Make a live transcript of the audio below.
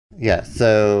Yeah,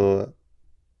 so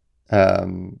I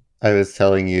was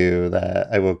telling you that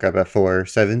I woke up at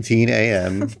 4:17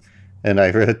 a.m. and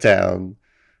I wrote down.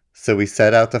 So we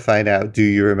set out to find out, do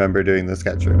you remember doing the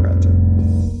sketchbook project?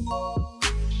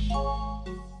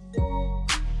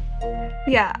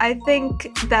 Yeah, I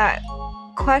think that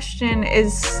question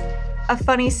is a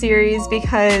funny series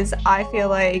because I feel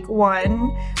like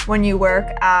one, when you work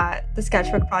at the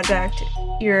sketchbook project,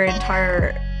 your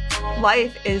entire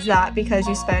life is that because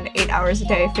you spend 8 hours a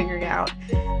day figuring out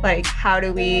like how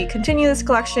do we continue this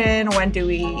collection, when do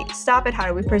we stop it, how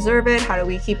do we preserve it, how do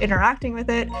we keep interacting with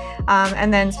it,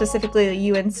 and then specifically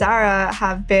you and Sarah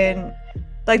have been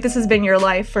like this has been your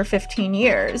life for 15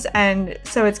 years. And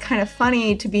so it's kind of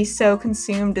funny to be so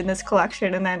consumed in this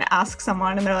collection and then ask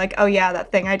someone and they're like, oh yeah,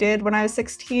 that thing I did when I was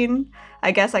 16,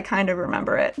 I guess I kind of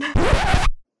remember it.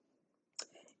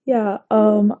 Yeah,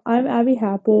 I'm Abby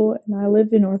Happel and I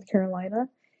live in North Carolina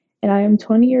and I am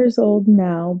 20 years old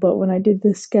now, but when I did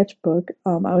this sketchbook,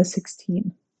 I was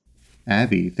 16.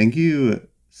 Abby, thank you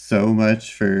so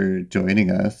much for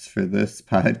joining us for this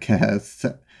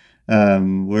podcast.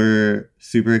 We're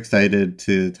super excited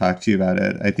to talk to you about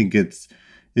it. I think it's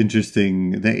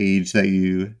interesting the age that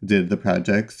you did the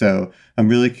project. So I'm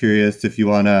really curious if you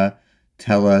want to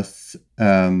tell us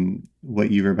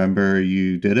what you remember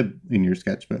you did in your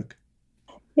sketchbook.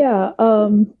 Yeah,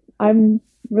 I'm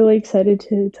really excited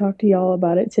to talk to y'all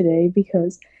about it today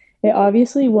because it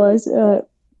obviously was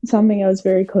something that was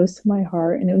very close to my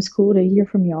heart and it was cool to hear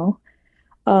from y'all.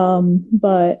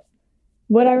 But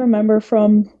what I remember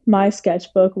from my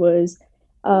sketchbook was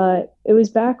it was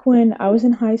back when I was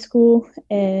in high school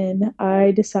and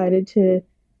I decided to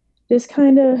just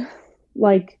kind of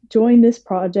like join this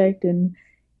project and,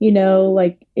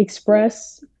 like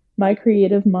express my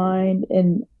creative mind.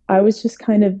 And I was just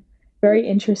kind of very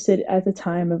interested at the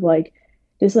time of like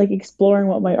just like exploring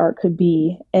what my art could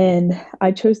be. And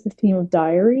I chose the theme of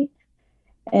diary.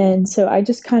 And so I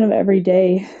just kind of every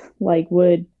day like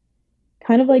would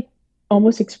kind of like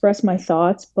almost express my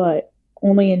thoughts, but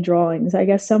only in drawings. I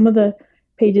guess some of the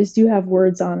pages do have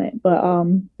words on it, but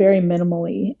very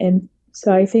minimally. And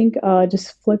so I think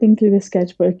just flipping through the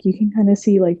sketchbook, you can kind of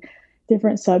see like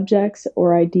different subjects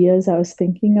or ideas I was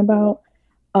thinking about,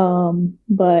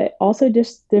 but also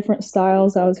just different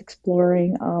styles I was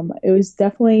exploring. It was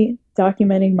definitely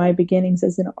documenting my beginnings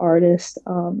as an artist,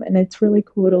 and it's really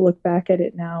cool to look back at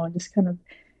it now and just kind of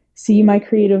see my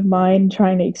creative mind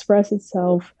trying to express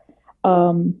itself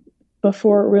um,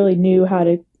 before it really knew how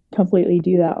to completely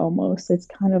do that almost. It's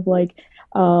kind of like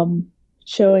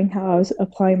showing how I was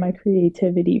applying my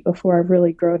creativity before I've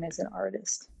really grown as an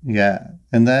artist. Yeah,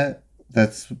 and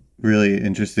that's really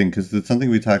interesting because it's something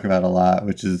we talk about a lot,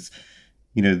 which is,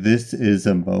 this is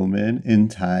a moment in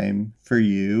time for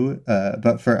you,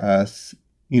 but for us,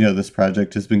 this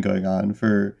project has been going on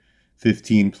for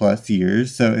 15 plus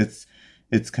years, so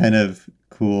it's kind of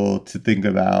cool to think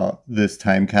about this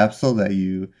time capsule that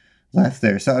you left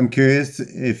there. So I'm curious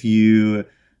if you've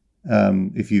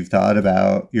thought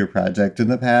about your project in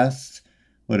the past.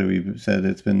 What have we said?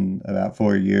 It's been about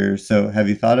 4 years. So have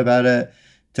you thought about it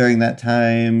during that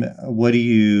time? What do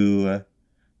you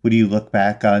look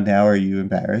back on now? Are you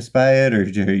embarrassed by it, or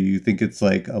do you think it's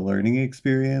like a learning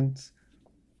experience?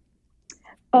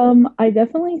 I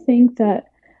definitely think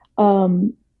that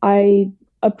I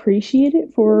appreciate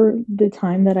it for the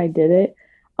time that I did it.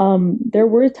 There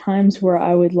were times where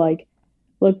I would like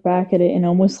look back at it and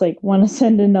almost like want to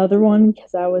send another one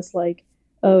because I was like,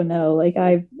 oh no, like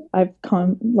I've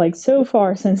come like so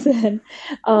far since then,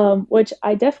 which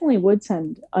I definitely would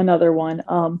send another one,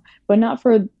 but not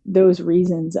for those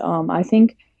reasons. I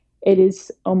think it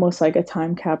is almost like a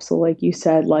time capsule, like you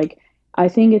said. Like I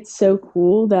think it's so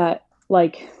cool that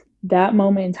like that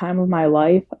moment in time of my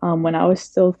life, when I was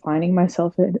still finding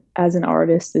myself as an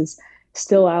artist, is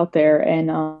still out there, and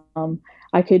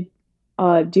I could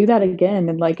do that again,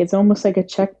 and like it's almost like a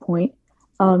checkpoint,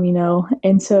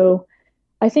 and so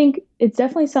I think it's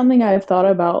definitely something I've thought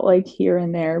about like here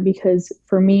and there because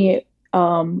for me,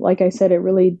 like I said, it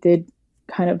really did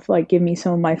kind of like give me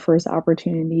some of my first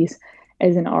opportunities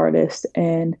as an artist.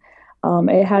 And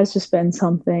it has just been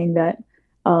something that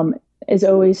um, has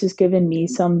always just given me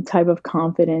some type of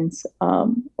confidence,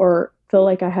 or feel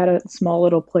like I had a small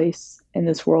little place in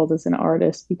this world as an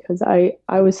artist because I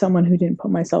was someone who didn't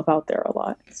put myself out there a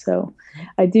lot. So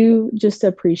I do just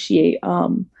appreciate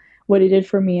what it did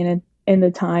for me in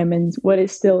the time and what it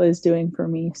still is doing for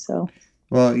me. So,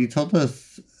 Well, you told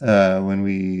us when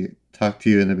we talked to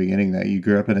you in the beginning that you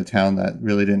grew up in a town that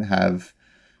really didn't have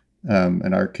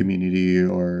an art community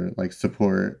or like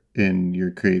support in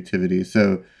your creativity.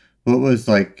 So, what was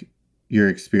like your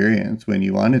experience when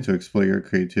you wanted to explore your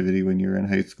creativity when you were in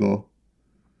high school?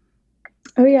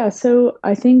 Oh yeah, so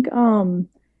I think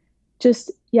just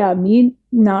yeah, me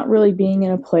not really being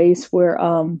in a place where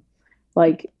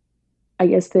like I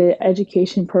guess the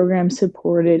education program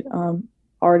supported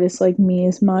artists like me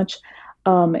as much.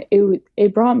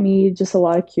 It brought me just a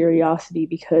lot of curiosity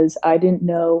because I didn't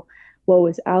know what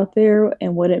was out there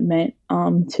and what it meant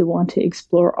to want to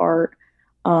explore art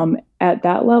at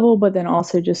that level, but then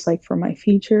also just like for my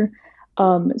future.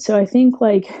 So I think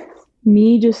like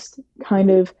me just kind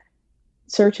of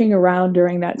searching around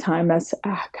during that time, that's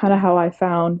kind of how I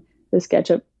found the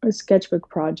sketchbook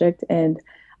project. And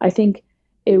I think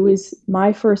it was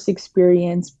my first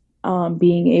experience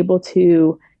being able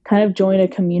to kind of join a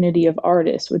community of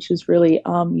artists, which is really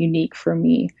unique for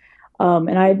me.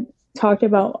 And I talked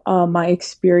about my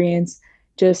experience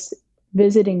just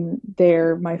visiting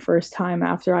there my first time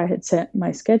after I had sent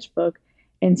my sketchbook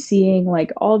and seeing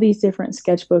like all these different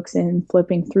sketchbooks and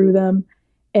flipping through them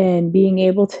and being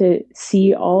able to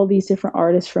see all these different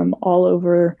artists from all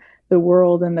over the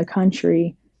world and the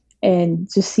country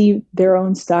and just see their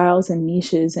own styles and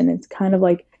niches. And it's kind of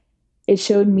like it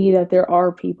showed me that there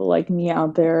are people like me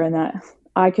out there and that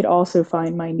I could also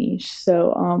find my niche.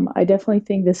 So I definitely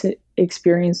think this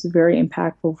experience is very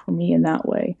impactful for me in that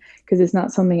way because it's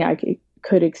not something I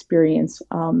could experience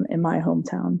in my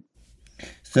hometown.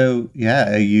 So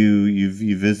yeah, you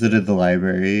visited the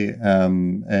library,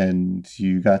 and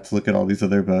you got to look at all these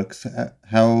other books.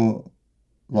 How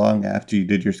long after you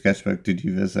did your sketchbook did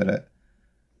you visit it?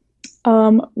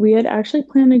 We had actually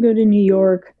planned to go to New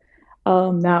York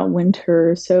that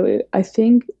winter. So I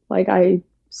think like I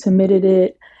submitted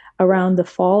it around the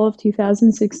fall of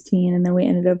 2016, and then we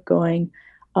ended up going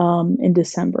in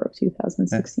December of Yeah,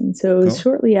 2016. So it was cool.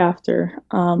 shortly after.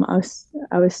 I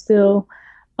was still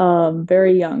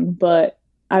very young, but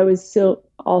I was still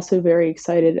also very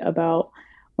excited about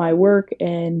my work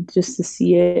and just to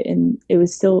see it. And it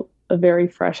was still a very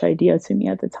fresh idea to me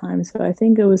at the time. So I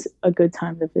think it was a good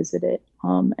time to visit it.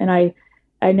 And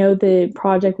I know the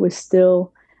project was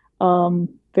still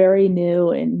very new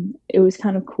and it was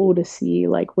kind of cool to see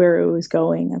like where it was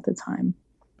going at the time.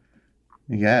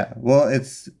 Yeah. Well,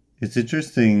 it's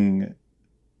interesting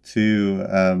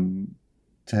to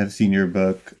have seen your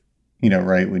book,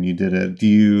 right when you did it. Do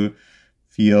you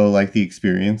feel like the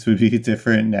experience would be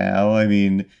different now? I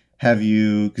mean, have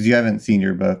you, because you haven't seen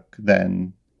your book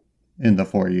then in the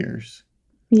 4 years.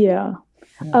 Yeah.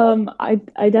 Yeah.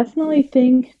 I definitely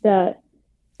think that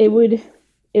it would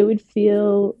it would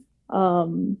feel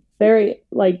very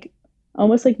like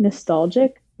almost like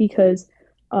nostalgic because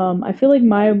I feel like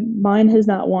my mind has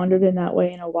not wandered in that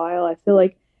way in a while. I feel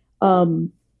like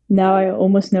um, now I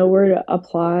almost know where to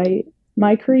apply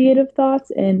my creative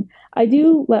thoughts, and I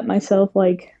do let myself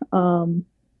like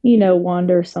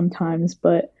wander sometimes,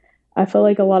 but I feel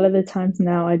like a lot of the times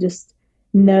now I just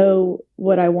know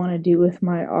what I want to do with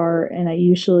my art, and I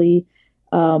usually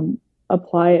um,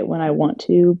 apply it when I want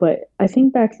to. But I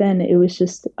think back then it was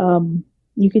just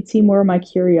you could see more of my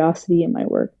curiosity in my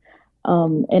work.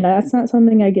 And that's not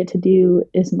something I get to do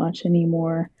as much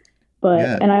anymore. But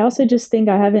Yeah. and I also just think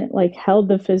I haven't like held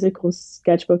the physical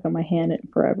sketchbook in my hand in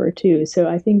forever too. So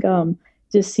I think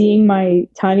just seeing my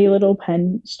tiny little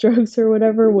pen strokes or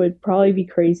whatever would probably be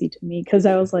crazy to me because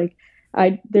I was like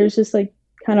I there's just like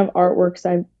kind of artworks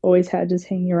I've always had just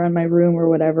hanging around my room or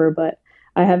whatever, but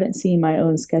I haven't seen my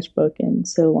own sketchbook in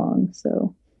so long.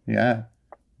 So Yeah.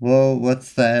 Well,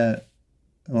 what's that?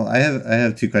 Well, I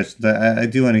have two questions. I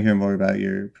do want to hear more about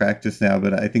your practice now,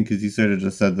 but I think because you sort of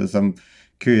just said this, I'm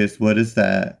curious. What is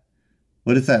that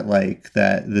like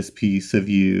that this piece of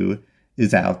you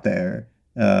is out there?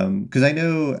 Because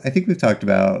I think we've talked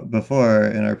about before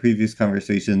in our previous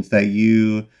conversations that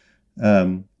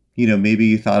maybe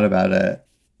you thought about it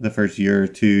the first year or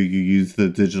two. You used the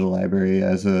digital library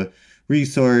as a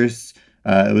resource.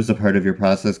 It was a part of your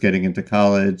process getting into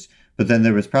college, but then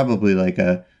there was probably like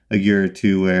a year or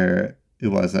two where it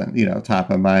wasn't, top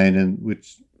of mind, and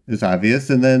which is obvious.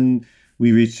 And then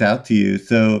we reached out to you.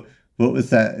 So what was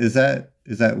that? Is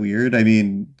that weird? I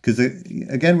mean, because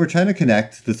again, we're trying to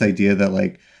connect this idea that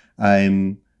like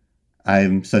I'm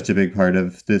I'm such a big part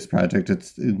of this project.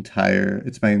 It's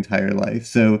my entire life.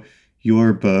 So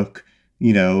your book,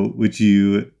 which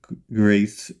you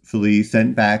gracefully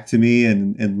sent back to me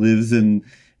and lives in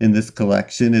this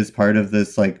collection is part of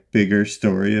this like bigger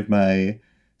story of my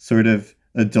sort of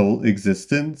adult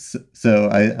existence. So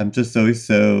I'm just always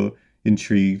so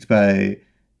intrigued by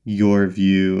your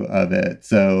view of it.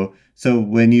 So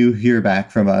when you hear back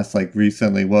from us like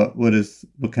recently, what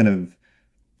kind of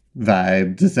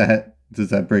vibe does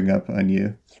that bring up on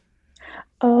you?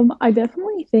 I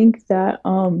definitely think that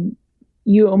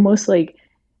you almost like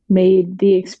made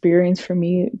the experience for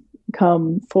me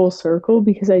come full circle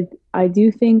because I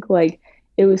do think like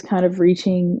it was kind of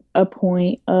reaching a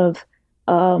point of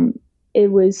um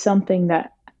it was something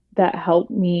that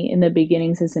helped me in the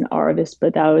beginnings as an artist,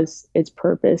 but that was its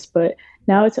purpose. But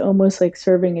now it's almost like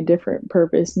serving a different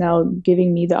purpose, now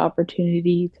giving me the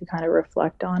opportunity to kind of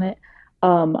reflect on it.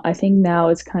 I think now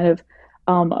it's kind of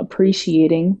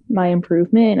appreciating my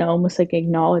improvement and almost like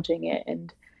acknowledging it.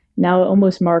 And now it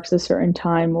almost marks a certain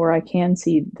time where I can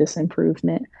see this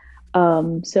improvement.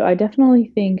 So I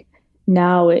definitely think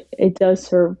now it does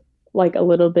serve like a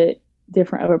little bit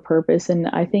different of a purpose. And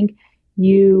I think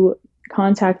you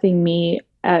contacting me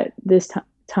at this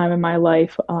time in my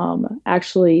life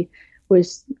actually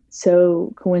was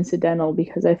so coincidental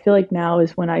because I feel like now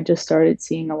is when I just started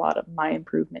seeing a lot of my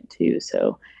improvement too.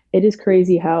 So it is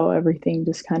crazy how everything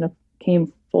just kind of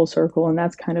came full circle, and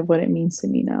that's kind of what it means to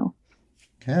me now.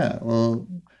 Yeah, well,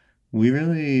 we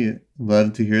really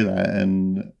love to hear that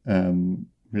and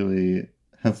really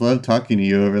have loved talking to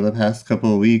you over the past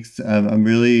couple of weeks. I'm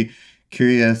really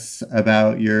curious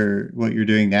about what you're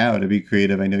doing now to be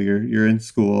creative. I know you're in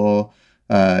school.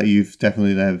 You've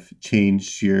definitely have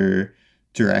changed your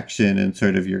direction and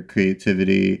sort of your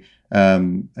creativity. I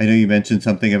know you mentioned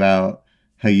something about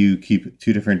how you keep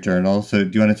two different journals. So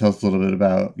do you want to tell us a little bit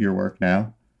about your work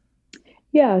now?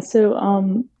 Yeah,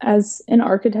 so as an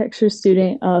architecture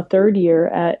student, third year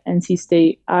at NC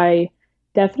State, I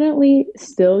definitely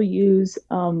still use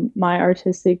my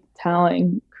artistic talent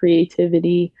and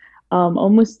creativity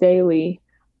almost daily.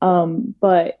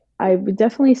 But I would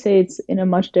definitely say it's in a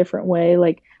much different way.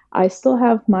 Like I still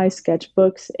have my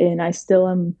sketchbooks and I still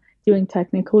am doing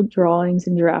technical drawings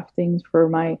and draftings for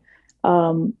my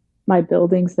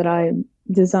buildings that I'm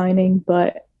designing.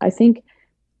 But I think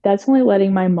that's only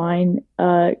letting my mind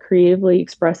creatively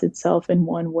express itself in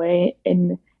one way.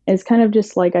 And it's kind of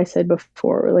just like I said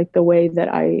before, like the way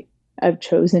that I've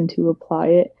chosen to apply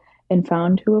it and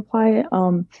found to apply it.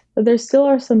 But there still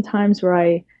are some times where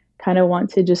I kind of want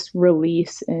to just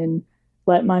release and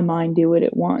let my mind do what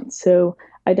it wants. So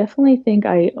I definitely think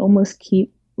I almost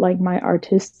keep like my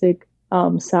artistic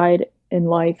side in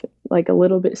life like a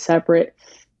little bit separate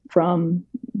from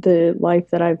the life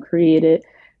that I've created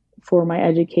for my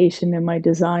education and my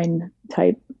design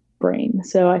type brain.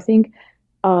 So I think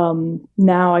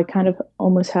now I kind of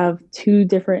almost have two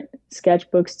different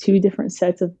sketchbooks, two different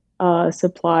sets of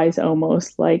supplies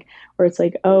almost like where it's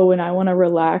like, oh, when I want to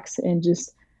relax and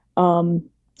just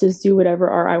do whatever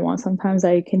art I want. Sometimes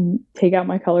I can take out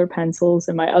my color pencils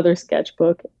and my other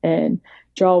sketchbook and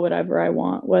draw whatever I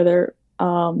want, whether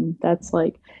that's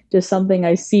like just something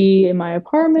I see in my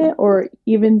apartment or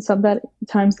even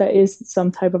sometimes that is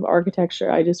some type of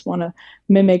architecture I just want to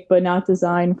mimic but not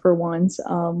design for once.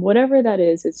 Whatever that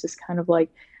is, it's just kind of like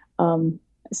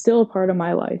still a part of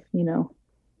my life, you know.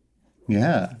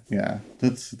 Yeah.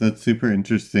 That's super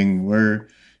interesting. We're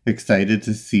excited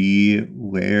to see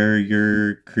where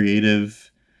your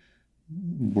creative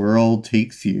world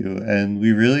takes you. And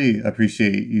we really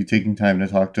appreciate you taking time to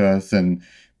talk to us and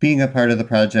being a part of the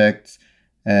project.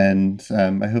 And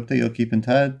I hope that you'll keep in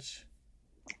touch.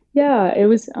 Yeah, it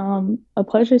was a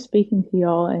pleasure speaking to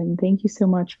y'all, and thank you so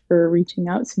much for reaching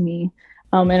out to me.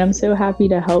 And I'm so happy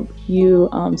to help you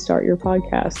start your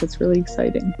podcast. It's really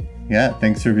exciting. Yeah,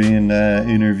 thanks for being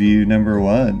interview number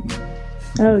 1.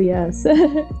 Oh, yes.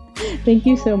 Thank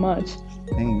you so much.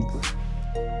 Thanks.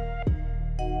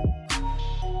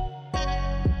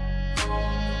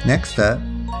 Next up,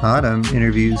 Autumn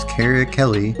interviews Kara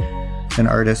Kelly, an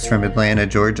artist from Atlanta,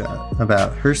 Georgia,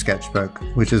 about her sketchbook,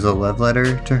 which is a love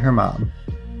letter to her mom.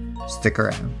 Stick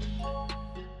around.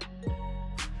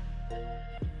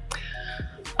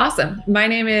 Awesome. My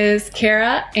name is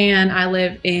Kara, and I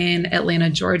live in Atlanta,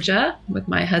 Georgia, with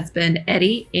my husband,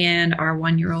 Eddie, and our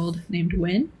 1-year-old named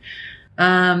Wynn.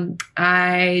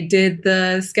 I did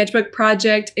the sketchbook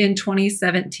project in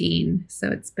 2017, so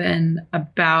it's been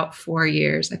about 4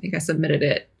 years. I think I submitted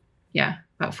it,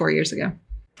 about 4 years ago.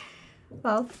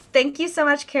 Well, thank you so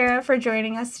much, Kara, for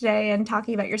joining us today and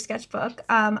talking about your sketchbook.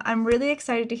 I'm really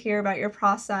excited to hear about your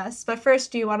process. But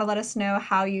first, do you want to let us know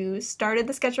how you started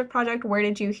the sketchbook project? Where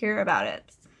did you hear about it?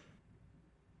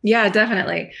 Yeah,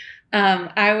 definitely.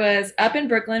 I was up in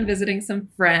Brooklyn visiting some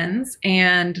friends,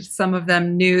 and some of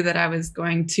them knew that I was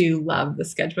going to love the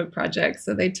sketchbook project.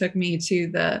 So they took me to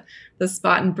the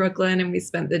spot in Brooklyn, and we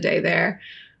spent the day there.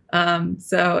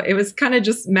 So it was kind of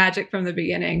just magic from the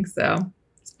beginning. So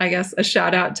I guess a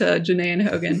shout out to Janae and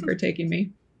Hogan for taking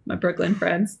me, my Brooklyn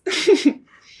friends.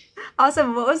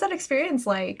 Awesome. What was that experience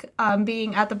like,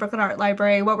 being at the Brooklyn Art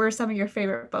Library? What were some of your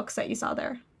favorite books that you saw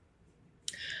there?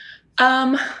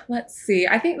 Let's see.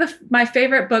 I think my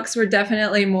favorite books were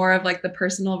definitely more of like the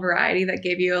personal variety that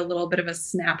gave you a little bit of a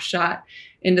snapshot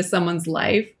into someone's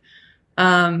life.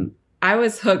 I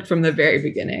was hooked from the very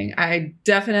beginning. I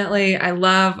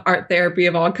love art therapy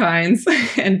of all kinds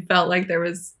and felt like there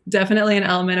was definitely an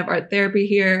element of art therapy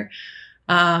here.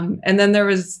 And then there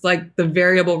was like the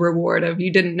variable reward of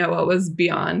you didn't know what was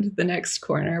beyond the next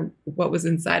corner, what was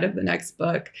inside of the next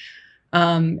book.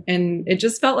 And it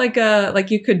just felt like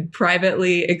you could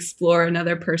privately explore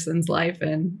another person's life.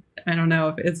 And I don't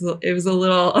know if it was a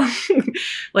little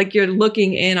like you're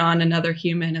looking in on another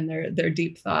human and their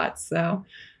deep thoughts. So,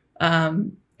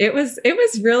 it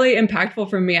was really impactful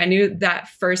for me. I knew that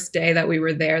first day that we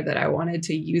were there that I wanted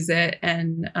to use it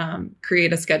and,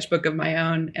 create a sketchbook of my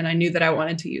own. And I knew that I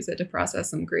wanted to use it to process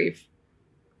some grief.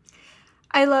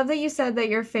 I love that you said that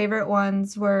your favorite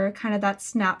ones were kind of that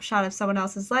snapshot of someone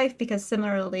else's life, because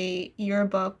similarly, your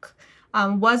book,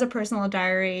 was a personal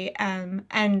diary,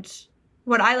 and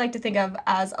what I like to think of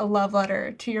as a love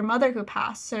letter to your mother who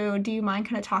passed. So, do you mind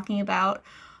kind of talking about,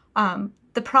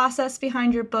 the process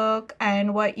behind your book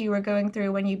and what you were going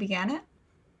through when you began it?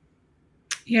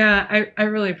 Yeah, I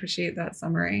really appreciate that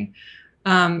summary.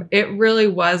 It really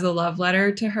was a love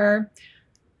letter to her.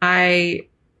 I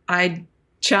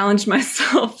challenged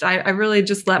myself. I really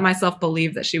just let myself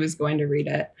believe that she was going to read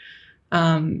it.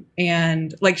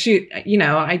 And like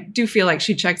I do feel like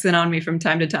she checks in on me from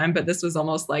time to time, but this was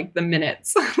almost like the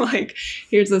minutes, like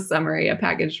here's a summary, a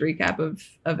packaged recap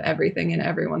of everything and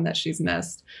everyone that she's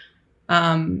missed.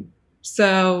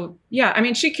 So yeah, I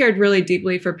mean, she cared really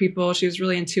deeply for people. She was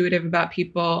really intuitive about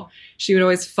people. She would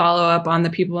always follow up on the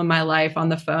people in my life on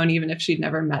the phone, even if she'd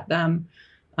never met them.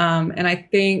 And I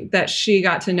think that she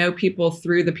got to know people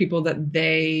through the people that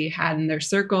they had in their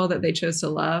circle that they chose to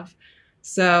love.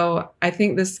 So I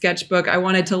think this sketchbook, I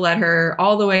wanted to let her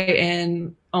all the way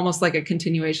in, almost like a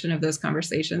continuation of those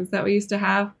conversations that we used to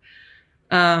have.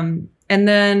 And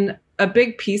then a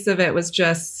big piece of it was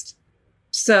just,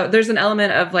 so there's an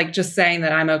element of like just saying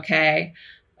that I'm okay.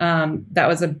 That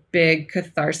was a big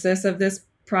catharsis of this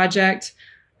project.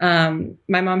 My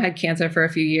mom had cancer for a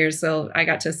few years, so I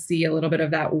got to see a little bit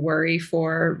of that worry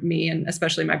for me and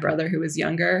especially my brother who was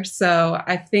younger. So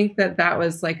I think that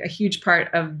was like a huge part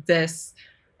of this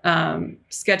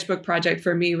sketchbook project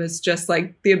for me, was just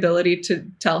like the ability to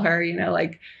tell her,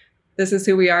 like, this is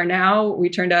who we are now. We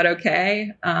turned out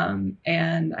okay.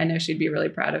 And I know she'd be really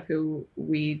proud of who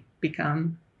we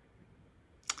become.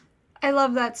 I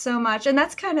love that so much. And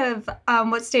that's kind of,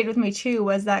 what stayed with me too,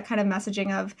 was that kind of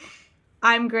messaging of,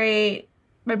 I'm great,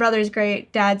 my brother's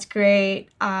great, dad's great,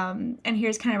 and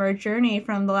here's kind of our journey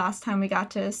from the last time we got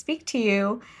to speak to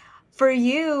you. For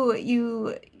you,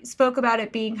 you spoke about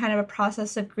it being kind of a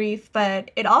process of grief,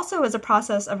 but it also was a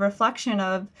process of reflection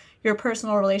of your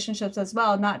personal relationships as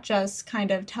well, not just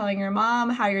kind of telling your mom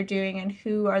how you're doing and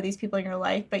who are these people in your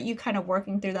life, but you kind of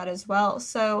working through that as well.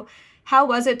 So how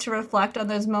was it to reflect on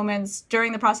those moments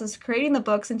during the process of creating the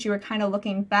book, since you were kind of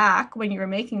looking back when you were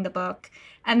making the book?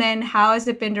 And then how has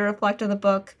it been to reflect on the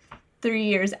book 3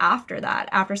 years after that,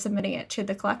 after submitting it to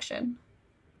the collection?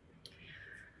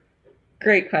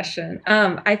 Great question.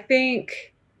 I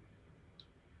think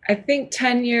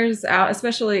 10 years out,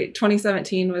 especially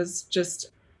 2017, was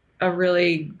just a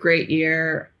really great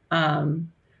year.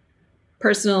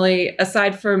 Personally,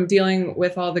 aside from dealing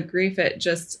with all the grief,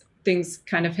 things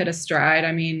kind of hit a stride.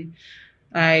 I mean,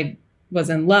 I was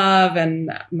in love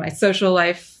and my social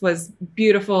life was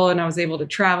beautiful and I was able to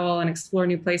travel and explore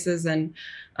new places. And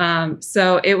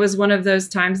so it was one of those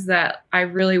times that I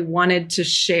really wanted to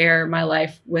share my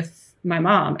life with my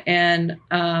mom. And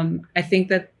I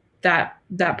think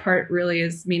that part really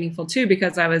is meaningful too,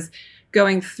 because I was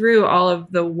going through all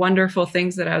of the wonderful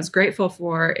things that I was grateful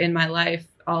for in my life,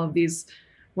 all of these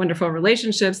wonderful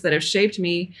relationships that have shaped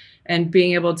me, and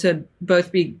being able to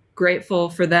both be grateful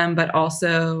for them, but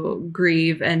also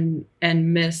grieve and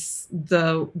miss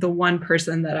the one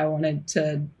person that I wanted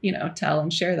to, tell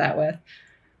and share that with.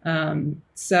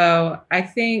 So I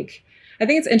think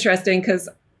it's interesting because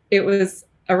it was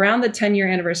around the 10-year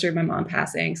anniversary of my mom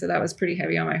passing. So that was pretty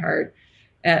heavy on my heart,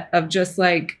 of just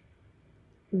like,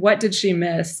 what did she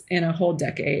miss in a whole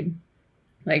decade?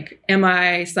 Like, am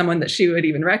I someone that she would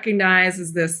even recognize?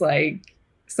 Is this like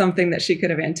something that she could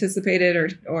have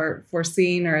anticipated or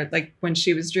foreseen, or like when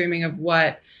she was dreaming of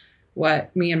what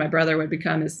me and my brother would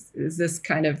become, is this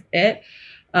kind of it?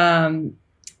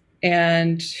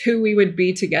 And who we would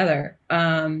be together.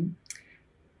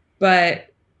 But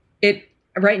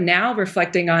right now,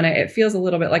 reflecting on it, it feels a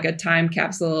little bit like a time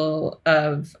capsule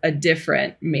of a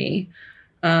different me.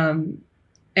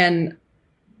 And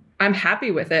I'm happy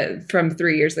with it from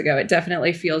 3 years ago. It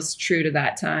definitely feels true to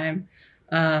that time.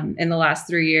 In the last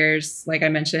 3 years, like I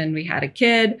mentioned, we had a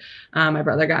kid. My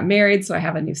brother got married, so I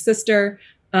have a new sister.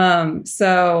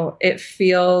 So it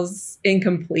feels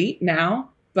incomplete now,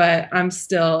 but I'm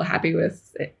still happy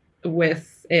with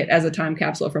it as a time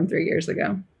capsule from 3 years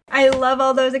ago. I love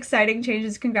all those exciting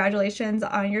changes. Congratulations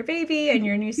on your baby and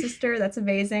your new sister. That's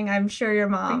amazing. I'm sure your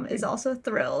mom is also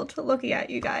thrilled looking at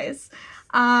you guys.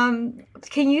 Can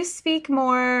you speak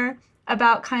more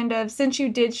about kind of, since you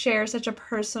did share such a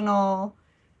personal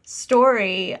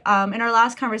story, in our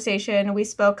last conversation, we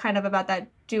spoke kind of about that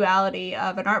duality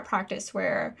of an art practice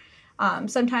where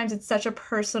sometimes it's such a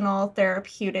personal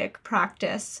therapeutic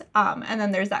practice. And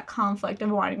then there's that conflict of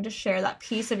wanting to share that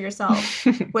piece of yourself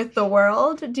with the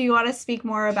world. Do you want to speak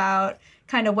more about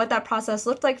kind of what that process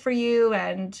looked like for you?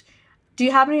 And do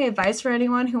you have any advice for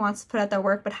anyone who wants to put out their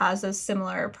work but has those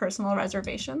similar personal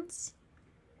reservations?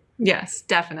 Yes,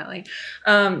 definitely.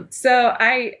 So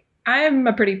I'm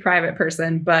a pretty private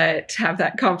person, but have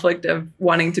that conflict of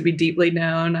wanting to be deeply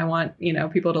known. I want,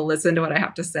 people to listen to what I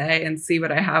have to say and see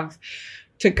what I have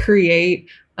to create.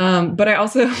 But I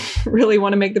also really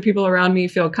want to make the people around me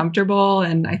feel comfortable.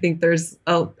 And I think there's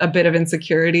a bit of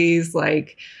insecurities,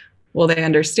 like, will they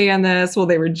understand this? Will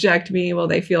they reject me? Will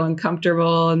they feel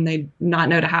uncomfortable and they not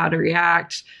know how to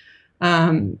react?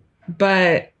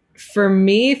 But for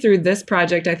me, through this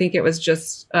project, I think it was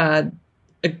just a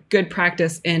good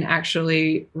practice in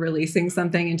actually releasing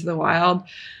something into the wild.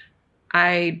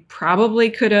 I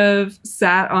probably could have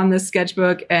sat on this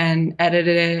sketchbook and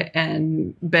edited it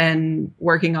and been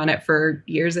working on it for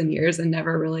years and years and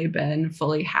never really been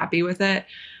fully happy with it.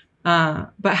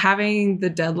 But having the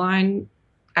deadline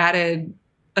added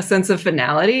a sense of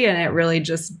finality, and it really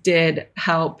just did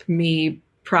help me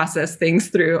process things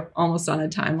through almost on a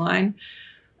timeline.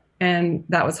 And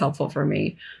that was helpful for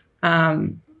me.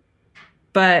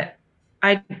 But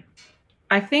I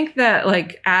think that,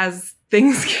 like, as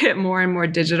things get more and more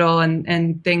digital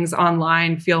and things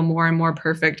online feel more and more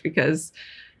perfect, because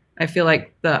I feel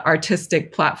like the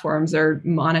artistic platforms are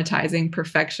monetizing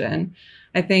perfection.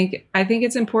 I think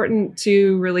it's important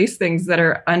to release things that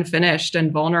are unfinished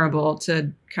and vulnerable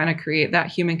to kind of create that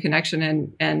human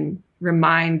connection and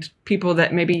remind people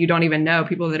that maybe you don't even know,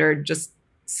 people that are just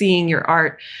seeing your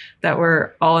art, that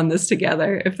we're all in this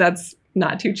together, if that's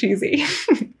not too cheesy.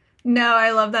 No,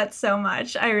 I love that so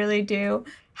much. I really do.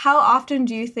 How often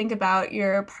do you think about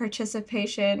your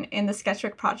participation in the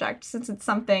Sketchbook project, since it's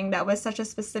something that was such a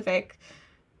specific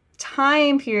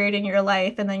time period in your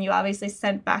life, and then you obviously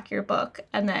sent back your book,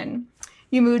 and then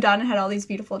you moved on and had all these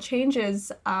beautiful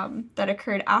changes that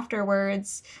occurred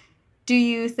afterwards? Do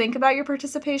you think about your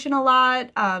participation a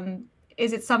lot?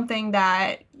 Is it something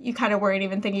that you kind of weren't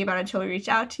even thinking about until we reached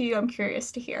out to you? I'm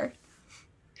curious to hear.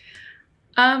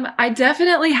 I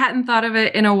definitely hadn't thought of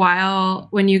it in a while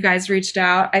when you guys reached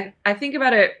out. I think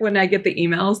about it when I get the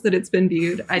emails that it's been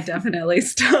viewed. I definitely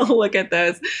still look at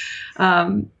those.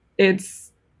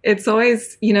 It's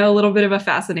always, a little bit of a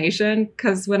fascination,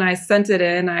 because when I sent it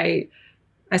in, I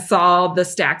saw the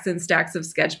stacks and stacks of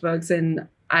sketchbooks, and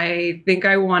I think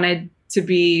I wanted to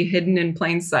be hidden in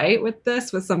plain sight with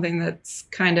something that's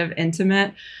kind of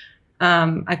intimate.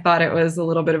 I thought it was a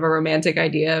little bit of a romantic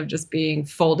idea of just being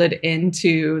folded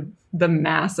into the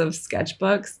mass of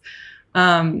sketchbooks.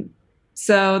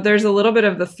 So there's a little bit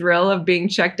of the thrill of being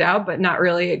checked out, but not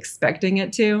really expecting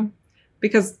it to,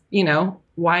 because,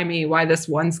 why me? Why this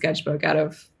one sketchbook out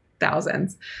of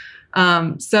thousands?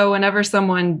 So whenever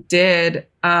someone did,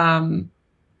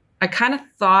 I kind of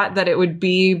thought that it would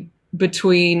be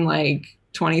between like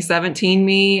 2017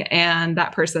 me and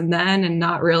that person then, and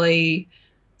not really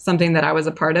something that I was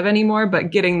a part of anymore. But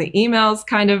getting the emails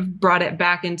kind of brought it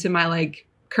back into my like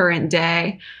current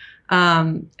day.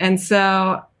 And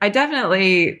so I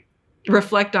definitely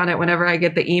reflect on it whenever I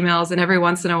get the emails, and every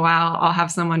once in a while I'll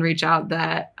have someone reach out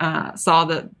that saw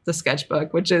the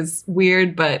sketchbook, which is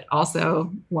weird, but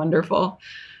also wonderful.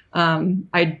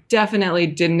 I definitely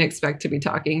didn't expect to be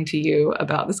talking to you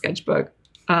about the sketchbook.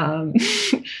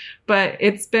 But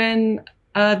it's been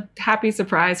a happy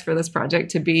surprise for this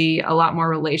project to be a lot more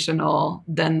relational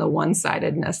than the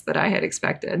one-sidedness that I had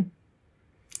expected.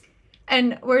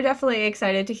 And we're definitely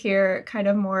excited to hear kind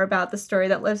of more about the story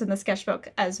that lives in the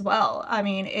sketchbook as well. I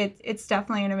mean, it's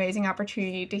definitely an amazing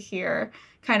opportunity to hear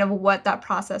kind of what that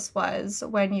process was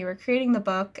when you were creating the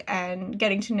book, and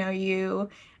getting to know you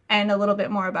and a little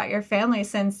bit more about your family,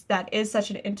 since that is such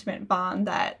an intimate bond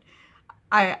that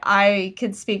I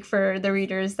could speak for the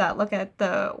readers that look at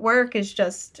the work, is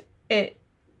just it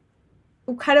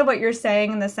kind of what you're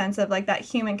saying in the sense of like that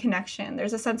human connection.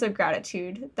 There's a sense of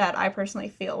gratitude that I personally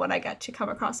feel when I get to come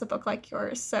across a book like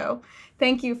yours. So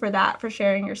thank you for that, for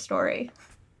sharing your story.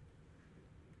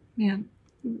 Yeah.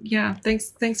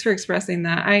 Thanks for expressing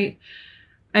that.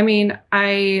 I mean,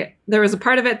 there was a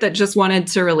part of it that just wanted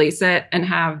to release it and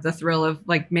have the thrill of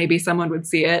like maybe someone would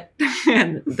see it,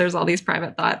 and there's all these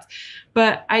private thoughts.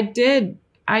 But I did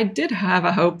have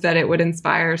a hope that it would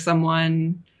inspire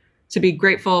someone to be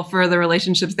grateful for the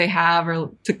relationships they have, or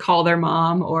to call their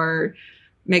mom, or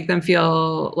make them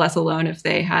feel less alone if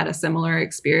they had a similar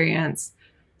experience.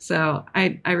 So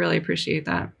I really appreciate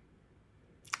that.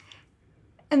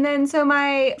 And then, so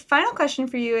my final question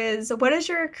for you is, what does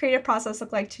your creative process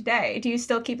look like today? Do you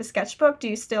still keep a sketchbook? Do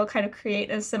you still kind of create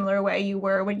in a similar way you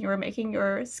were when you were making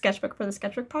your sketchbook for the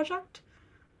Sketchbook Project?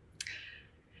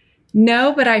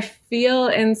 No, but I feel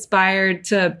inspired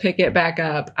to pick it back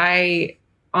up. I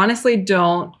honestly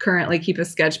don't currently keep a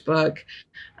sketchbook,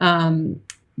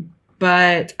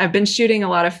 but I've been shooting a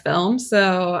lot of film.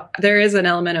 So there is an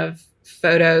element of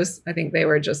photos. I think they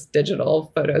were just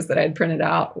digital photos that I'd printed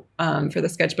out for the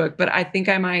sketchbook, but I think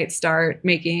I might start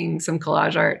making some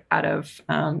collage art out of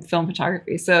film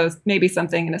photography. So maybe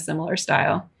something in a similar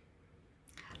style.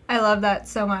 I love that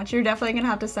so much. You're definitely going to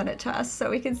have to send it to us so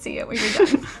we can see it when you're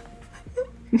done.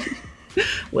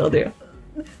 Will do.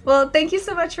 Well, thank you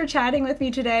so much for chatting with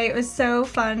me today. It was so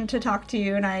fun to talk to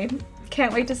you, and I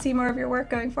can't wait to see more of your work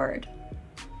going forward.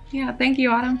 Yeah, thank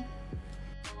you, Autumn.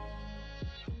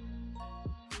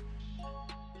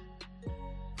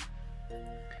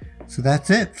 So that's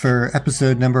it for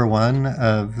episode number 1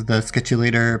 of the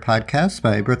Sketchulator podcast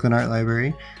by Brooklyn Art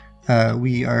Library.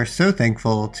 We are so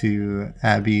thankful to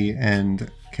Abby and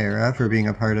Kara for being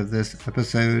a part of this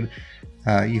episode.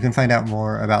 You can find out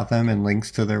more about them and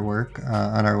links to their work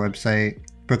on our website,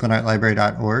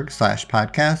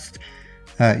 brooklynartlibrary.org/podcast.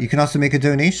 You can also make a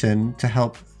donation to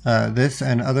help this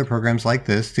and other programs like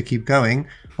this to keep going,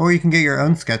 or you can get your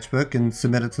own sketchbook and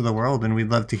submit it to the world, and we'd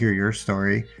love to hear your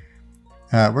story.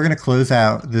 We're going to close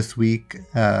out this week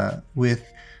with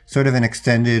sort of an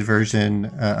extended version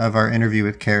of our interview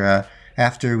with Kara.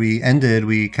 After we ended,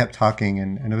 we kept talking,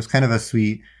 and it was kind of a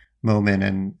sweet moment,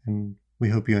 and we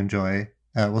hope you enjoy.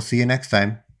 We'll see you next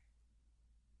time.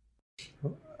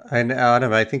 And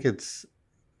Autumn, I think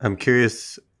I'm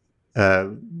curious,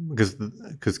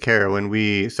 because Kara, when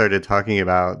we started talking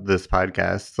about this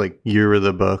podcast, like, you were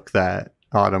the book that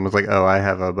Autumn was like, oh, I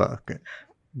have a book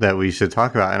that we should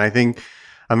talk about. And I think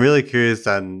I'm really curious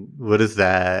on what is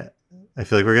that. I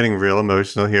feel like we're getting real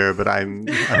emotional here, but I'm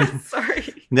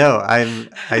sorry. No, I'm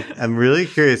really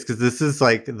curious, because this is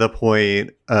like the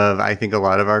point of, I think, a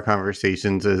lot of our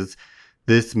conversations is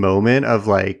this moment of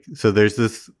like, so there's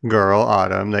this girl,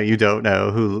 Autumn, that you don't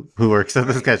know, who works at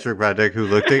the Sketchbook Project, who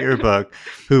looked at your book,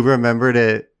 who remembered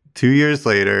it 2 years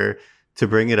later to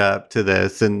bring it up to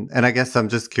this. And I guess I'm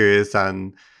just curious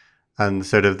on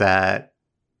sort of that.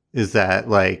 Is that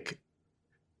like,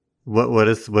 what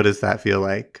does that feel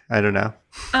like? I don't know.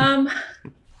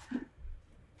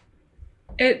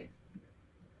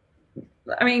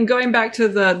 Going back to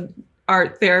the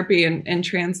art therapy and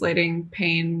translating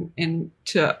pain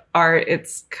into art,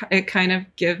 it kind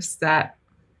of gives that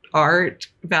art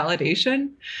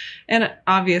validation. And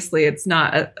obviously it's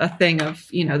not a thing of,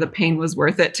 the pain was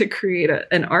worth it to create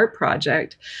an art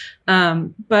project.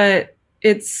 But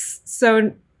it's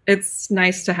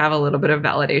nice to have a little bit of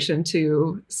validation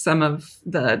to some of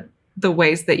the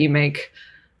ways that you make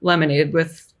lemonade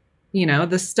with,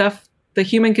 the stuff, the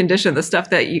human condition, the stuff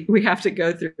that we have to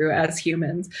go through as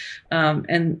humans.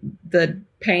 And the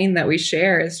pain that we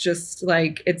share is just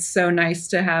like, it's so nice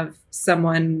to have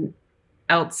someone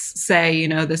else say,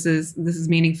 this is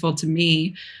meaningful to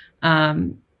me.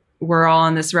 We're all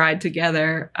on this ride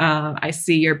together. I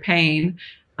see your pain.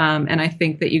 And I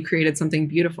think that you created something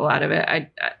beautiful out of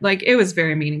it. It was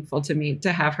very meaningful to me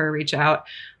to have her reach out.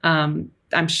 I'm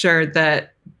sure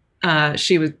that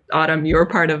she was, Autumn, you were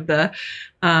part of the,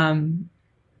 I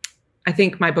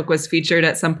think my book was featured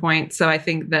at some point. So I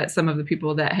think that some of the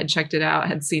people that had checked it out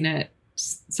had seen it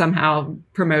somehow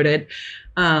promoted.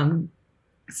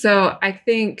 So I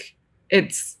think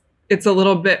it's a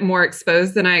little bit more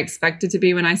exposed than I expected to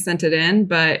be when I sent it in,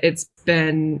 but it's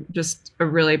been just a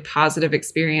really positive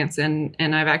experience. And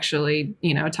I've actually,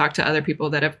 talked to other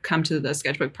people that have come to the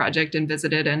Sketchbook Project and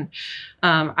visited and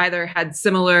either had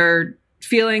similar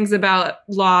feelings about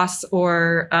loss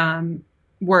or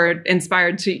were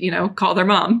inspired to, call their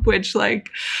mom, which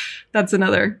that's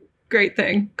another great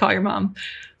thing. Call your mom.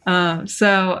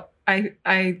 So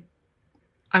I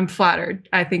I'm flattered.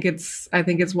 I think it's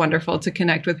wonderful to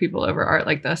connect with people over art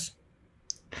like this.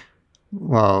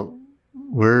 Well,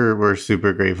 we're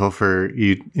super grateful for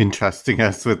you entrusting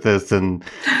us with this, and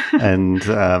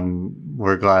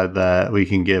we're glad that we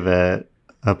can give it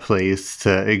a place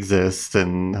to exist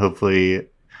and hopefully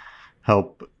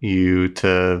help you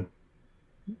to,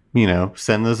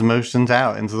 send those emotions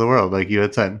out into the world like you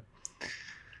had said.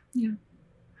 Yeah.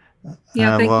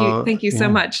 Yeah. Thank you so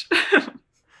much.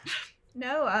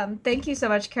 No, thank you so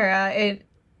much, Kara.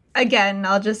 Again,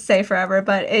 I'll just say forever,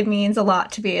 but it means a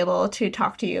lot to be able to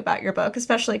talk to you about your book,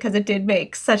 especially because it did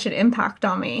make such an impact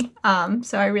on me.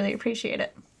 So I really appreciate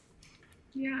it.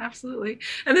 Yeah, absolutely.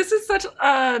 And this is such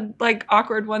a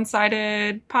awkward,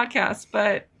 one-sided podcast,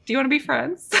 but do you want to be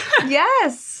friends?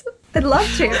 Yes, I'd love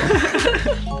to.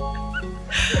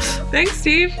 Thanks,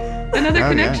 Steve. Another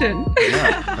connection.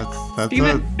 Yeah, that's what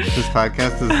this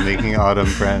podcast is, making Autumn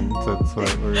friends. That's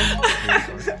what we're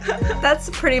That's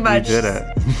pretty much. We did it.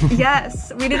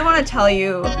 Yes, we didn't want to tell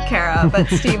you, Kara, but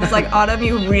Steve was like, Autumn,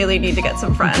 you really need to get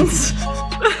some friends.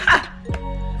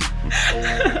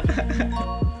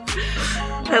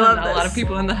 I love this. A lot of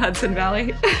people in the Hudson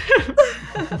Valley.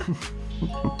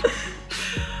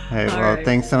 Hey, well,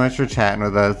 thanks so much for chatting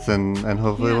with us, and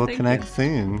hopefully we'll connect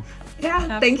soon. Yeah,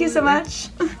 Absolutely. Thank you so much.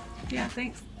 Yeah,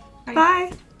 thanks.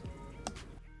 Bye.